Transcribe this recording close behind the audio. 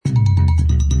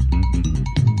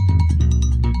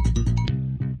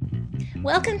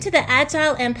Welcome to the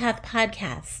Agile Empath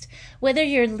Podcast. Whether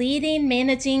you're leading,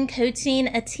 managing, coaching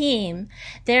a team,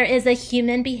 there is a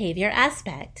human behavior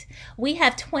aspect. We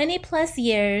have 20 plus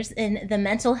years in the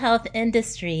mental health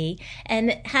industry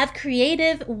and have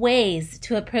creative ways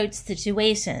to approach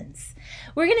situations.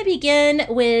 We're going to begin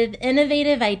with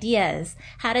innovative ideas,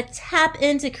 how to tap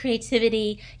into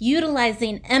creativity,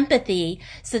 utilizing empathy.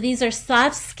 So these are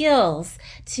soft skills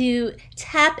to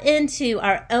tap into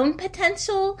our own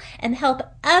potential and help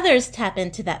others tap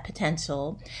into that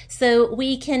potential so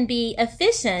we can be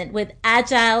efficient with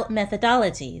agile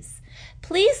methodologies.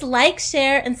 Please like,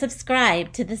 share, and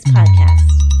subscribe to this podcast.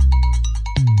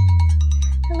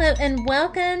 Hello, and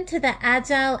welcome to the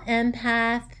Agile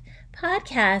Empath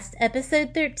Podcast,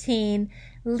 Episode 13,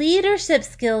 Leadership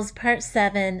Skills, Part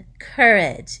 7,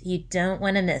 Courage. You don't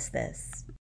want to miss this.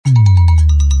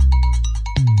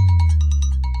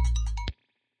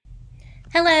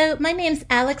 Hello, my name's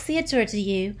Alexia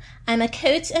Georgiou. I'm a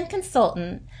coach and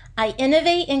consultant. I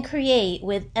innovate and create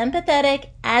with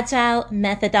empathetic, agile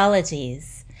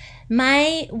methodologies.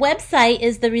 My website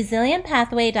is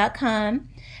theresilientpathway.com.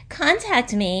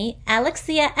 Contact me,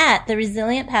 Alexia at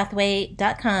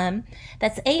theresilientpathway.com.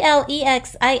 That's Alexia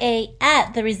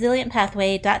at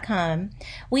theresilientpathway.com.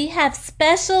 We have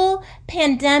special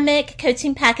pandemic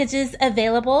coaching packages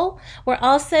available. We're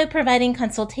also providing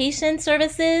consultation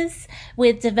services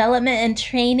with development and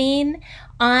training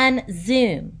on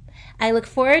Zoom. I look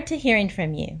forward to hearing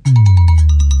from you.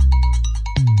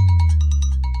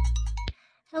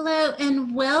 Hello,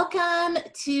 and welcome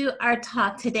to our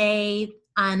talk today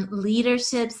on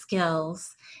leadership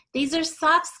skills. These are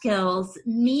soft skills,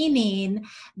 meaning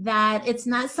that it's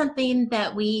not something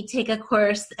that we take a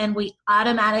course and we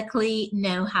automatically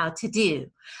know how to do,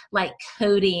 like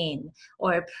coding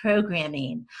or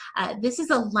programming. This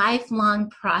is a lifelong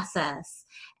process,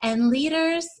 and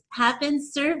leaders have been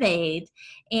surveyed,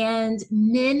 and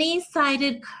many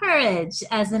cited courage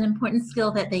as an important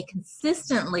skill that they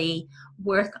consistently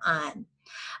work on.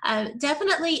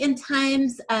 Definitely in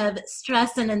times of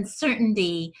stress and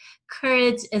uncertainty,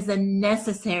 courage is a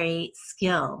necessary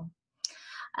skill.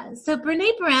 So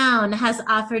Brené Brown has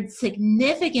offered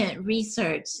significant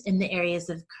research in the areas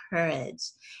of courage,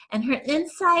 and her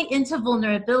insight into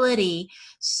vulnerability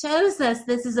shows us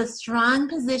this is a strong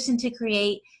position to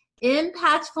create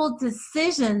impactful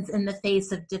decisions in the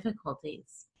face of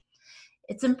difficulties.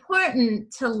 It's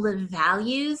important to live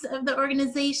values of the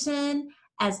organization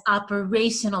as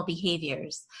operational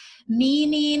behaviors,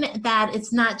 meaning that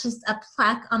it's not just a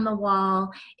plaque on the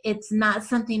wall, it's not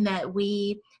something that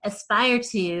we aspire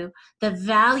to. The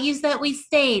values that we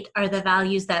state are the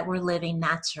values that we're living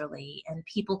naturally, and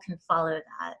people can follow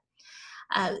that.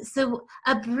 So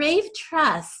a brave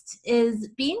trust is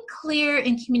being clear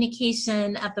in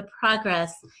communication of the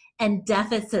progress and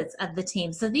deficits of the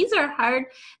team. So these are hard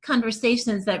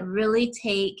conversations that really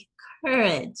take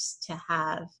courage to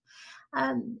have.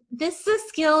 This is a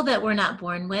skill that we're not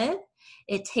born with.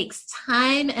 It takes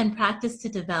time and practice to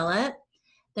develop.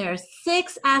 There are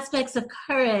 6 aspects of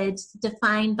courage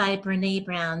defined by Brené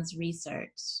Brown's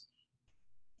research.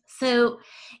 So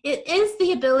it is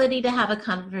the ability to have a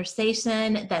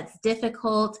conversation that's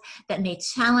difficult, that may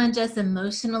challenge us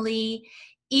emotionally,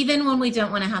 even when we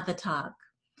don't want to have the talk.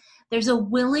 There's a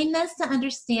willingness to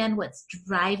understand what's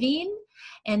driving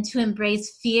and to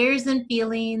embrace fears and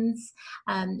feelings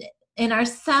in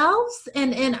ourselves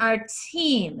and in our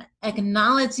team,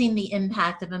 acknowledging the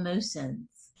impact of emotions.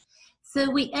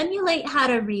 So we emulate how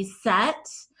to reset,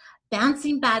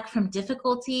 bouncing back from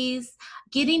difficulties,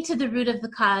 getting to the root of the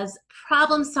cause,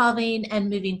 problem solving, and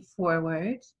moving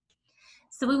forward.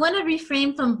 So we want to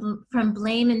refrain from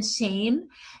blame and shame,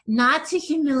 not to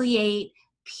humiliate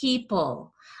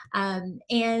people.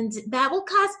 And that will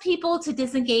cause people to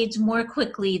disengage more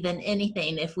quickly than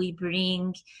anything if we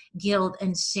bring guilt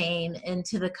and shame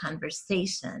into the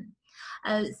conversation.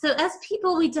 So as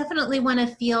people, we definitely want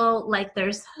to feel like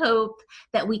there's hope,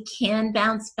 that we can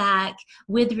bounce back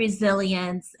with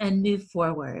resilience and move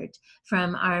forward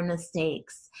from our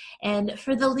mistakes. And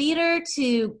for the leader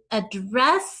to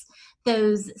address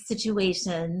those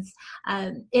situations,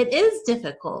 it is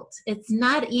difficult. It's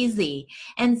not easy.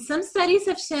 And some studies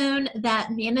have shown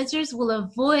that managers will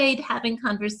avoid having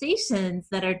conversations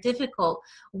that are difficult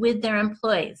with their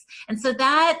employees. And so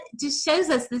that just shows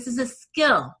us this is a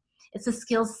skill. It's a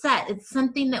skill set. It's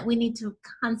something that we need to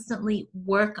constantly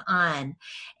work on.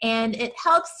 And it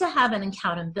helps to have an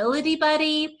accountability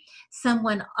buddy,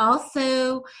 someone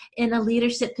also in a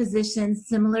leadership position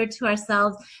similar to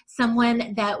ourselves,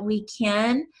 someone that we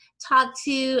can talk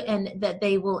to and that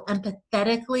they will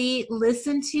empathetically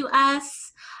listen to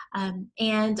us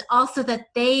and also that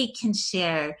they can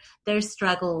share their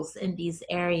struggles in these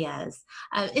areas.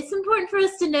 It's important for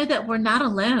us to know that we're not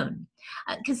alone,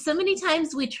 because so many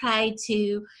times we try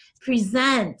to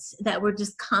present that we're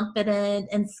just confident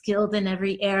and skilled in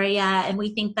every area, and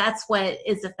we think that's what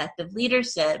is effective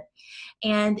leadership.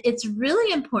 And it's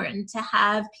really important to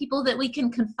have people that we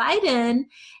can confide in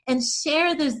and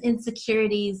share those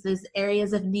insecurities, those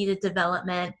areas of needed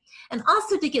development, and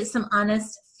also to get some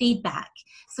honest feedback.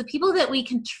 So people that we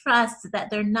can trust, that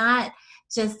they're not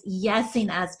just yesing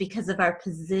us because of our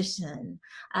position,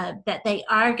 that they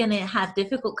are going to have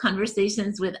difficult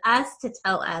conversations with us to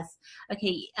tell us,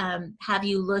 okay, have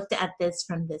you looked at this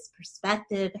from this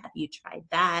perspective? Have you tried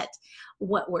that?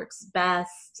 What works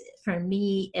best for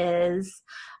me is,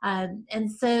 and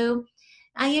so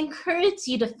I encourage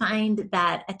you to find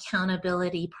that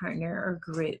accountability partner or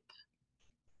group.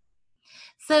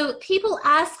 So people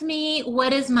ask me,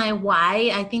 what is my why?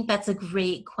 I think that's a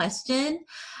great question.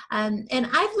 And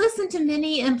I've listened to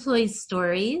many employees'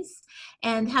 stories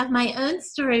and have my own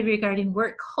story regarding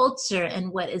work culture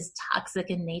and what is toxic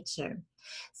in nature.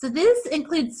 So this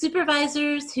includes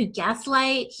supervisors who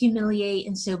gaslight, humiliate,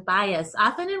 and show bias,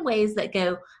 often in ways that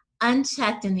go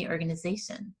unchecked in the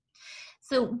organization.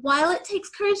 So while it takes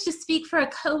courage to speak for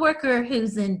a coworker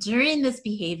who's enduring this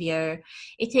behavior,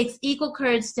 it takes equal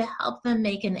courage to help them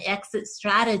make an exit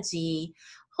strategy,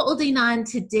 holding on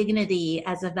to dignity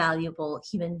as a valuable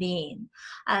human being.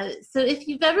 So if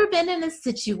you've ever been in a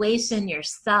situation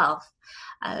yourself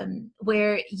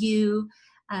where you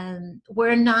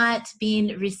were not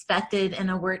being respected in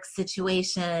a work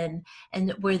situation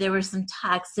and where there were some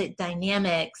toxic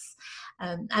dynamics,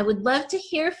 I would love to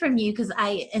hear from you, because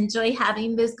I enjoy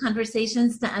having those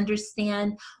conversations to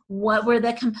understand what were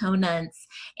the components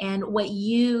and what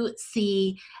you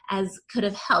see as could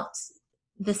have helped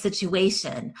the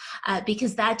situation,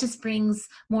 because that just brings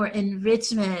more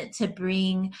enrichment to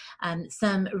bring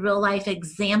some real life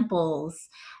examples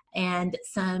and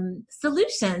some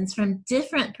solutions from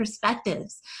different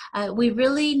perspectives. We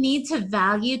really need to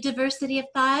value diversity of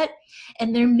thought,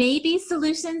 and there may be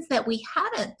solutions that we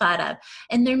haven't thought of,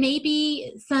 and there may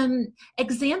be some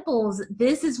examples.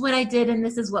 This is what I did and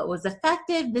this is what was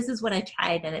effective. This is what I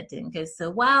tried and it didn't go so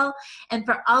well. And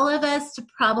for all of us to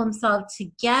problem solve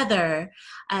together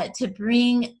to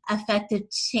bring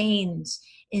effective change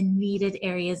in needed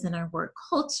areas in our work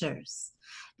cultures.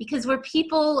 Because we're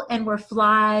people and we're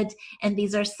flawed, and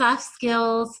these are soft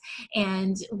skills,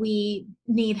 and we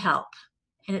need help.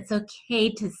 And it's okay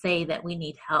to say that we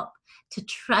need help to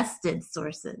trusted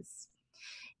sources.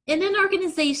 In an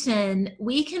organization,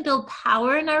 we can build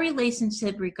power in our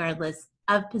relationship regardless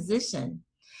of position.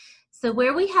 So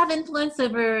where we have influence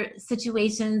over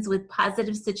situations with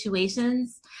positive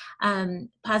situations,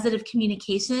 positive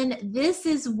communication, this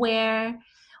is where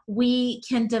we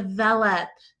can develop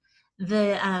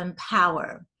the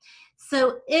power.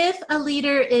 So if a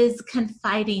leader is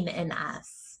confiding in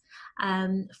us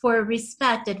for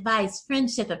respect, advice,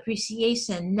 friendship,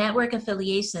 appreciation, network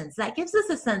affiliations, that gives us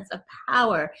a sense of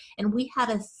power, and we have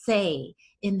a say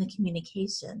in the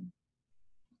communication.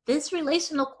 This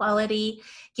relational quality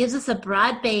gives us a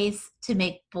broad base to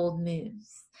make bold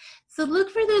moves. So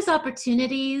look for those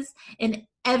opportunities in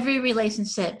every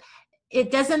relationship. It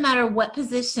doesn't matter what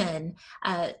position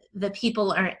the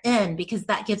people are in, because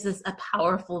that gives us a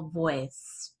powerful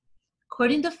voice.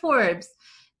 According to Forbes,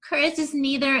 courage is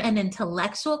neither an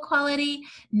intellectual quality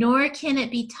nor can it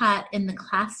be taught in the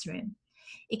classroom.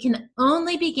 It can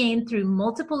only be gained through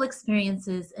multiple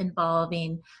experiences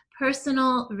involving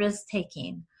personal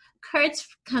risk-taking. Courage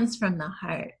comes from the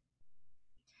heart.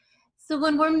 So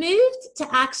when we're moved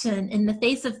to action in the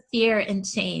face of fear and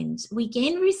change, we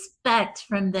gain respect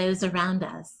from those around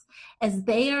us as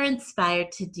they are inspired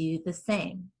to do the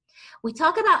same. We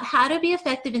talk about how to be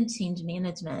effective in change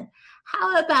management.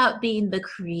 How about being the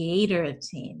creator of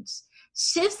change?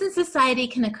 Shifts in society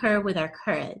can occur with our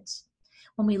courage.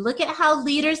 When we look at how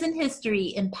leaders in history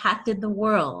impacted the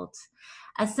world,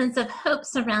 a sense of hope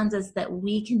surrounds us that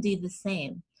we can do the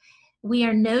same. We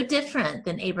are no different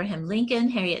than Abraham Lincoln,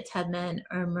 Harriet Tubman,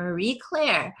 or Marie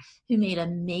Claire, who made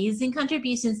amazing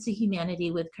contributions to humanity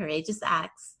with courageous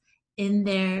acts in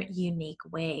their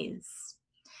unique ways.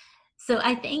 So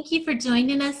I thank you for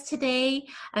joining us today.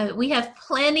 We have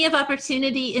plenty of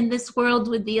opportunity in this world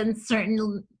with the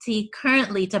uncertainty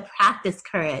currently to practice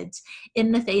courage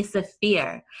in the face of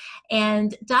fear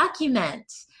and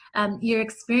document your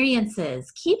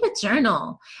experiences. Keep a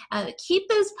journal. Keep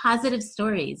those positive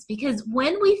stories, because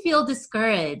when we feel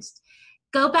discouraged,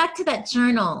 go back to that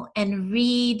journal and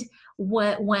read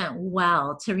what went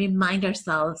well to remind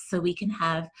ourselves so we can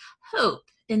have hope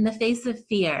in the face of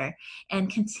fear and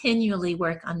continually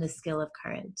work on the skill of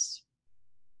courage.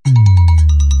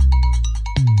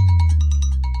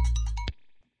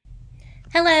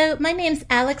 Hello, my name's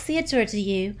Alexia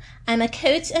Georgiou. I'm a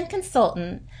coach and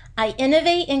consultant. I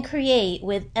innovate and create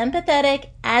with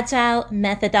empathetic, agile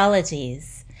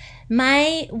methodologies.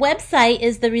 My website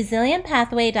is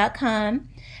theresilientpathway.com.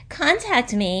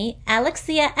 Contact me,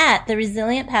 Alexia at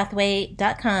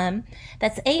theresilientpathway.com.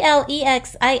 That's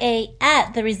ALEXIA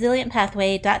at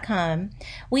theresilientpathway.com.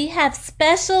 We have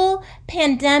special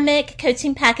pandemic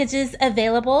coaching packages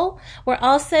available. We're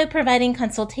also providing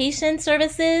consultation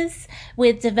services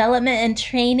with development and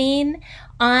training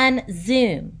on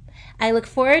Zoom. I look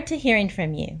forward to hearing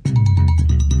from you.